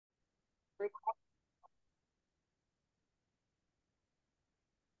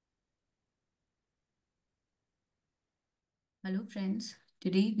Hello friends,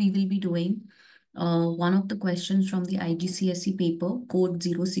 today we will be doing one of the questions from the IGCSE paper code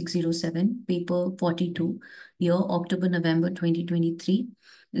 0607 paper 42 year October-November 2023.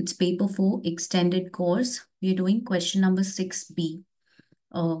 It's paper 4 extended course. We are doing question number 6b.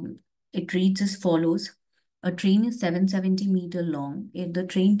 Um, it reads as follows. A train is 770-meter long. If the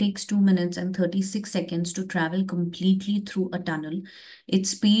train takes 2 minutes and 36 seconds to travel completely through a tunnel,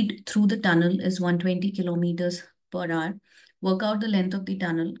 its speed through the tunnel is 120 kilometers per hour. Work out the length of the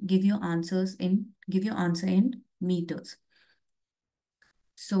tunnel. Give your answer in meters.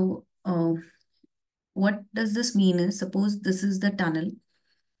 So, what does this mean is, suppose this is the tunnel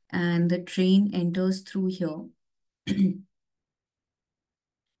and the train enters through here.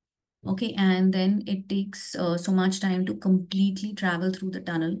 Okay, and then it takes so much time to completely travel through the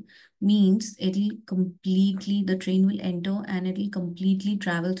tunnel. Means the train will enter and it'll completely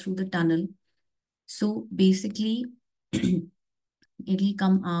travel through the tunnel. So basically, it'll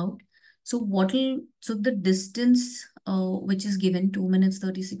come out. So the distance which is given 2 minutes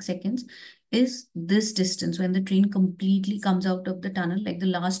 36 seconds is this distance when the train completely comes out of the tunnel, like the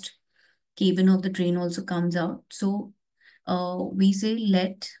last cabin of the train also comes out. So we say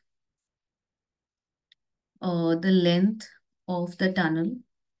let the length of the tunnel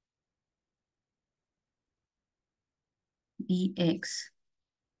be x.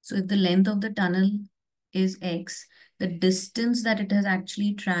 So if the length of the tunnel is x, the distance that it has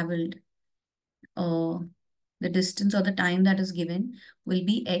actually traveled, uh, the distance or the time that is given will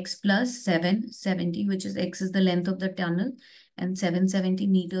be x plus 770, which is x is the length of the tunnel and 770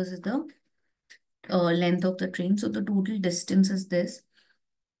 meters is the length of the train. So the total distance is this.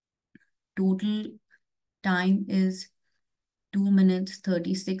 Total time is 2 minutes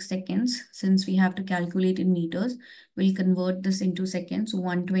 36 seconds. Since we have to calculate in meters, we'll convert this into seconds. So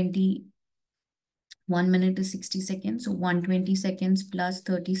 1 minute is 60 seconds. So 120 seconds plus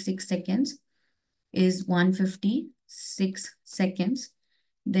 36 seconds is 156 seconds.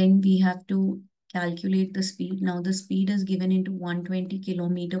 Then we have to calculate the speed. Now the speed is given into 120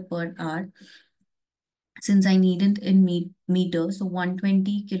 kilometer per hour. Since I need it in meters, so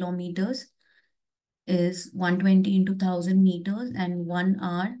 120 kilometers is 120 into 1000 meters, and 1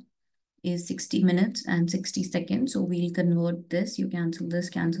 hour is 60 minutes and 60 seconds. So we'll convert this. You cancel this,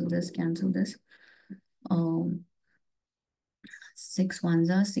 cancel this, cancel this. 6 ones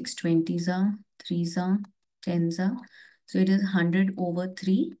are, 6 20s are, 3s are, 10s are. So it is 100 over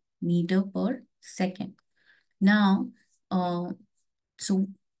 3 meter per second. Now, so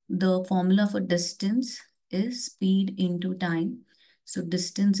the formula for distance is speed into time. So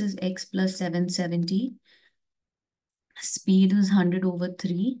distance is x plus 770. Speed is 100 over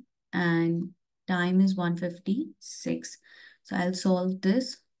 3 and time is 156. So I'll solve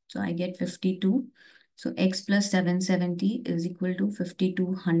this. So I get 52. So x plus 770 is equal to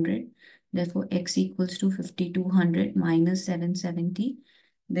 5200. Therefore, x equals to 5200 minus 770.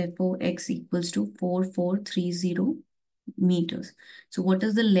 Therefore, x equals to 4430 meters. So what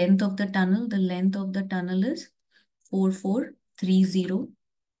is the length of the tunnel? The length of the tunnel is 4430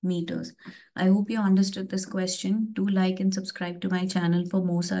 meters. I hope you understood this question. Do like and subscribe to my channel for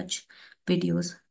more such videos.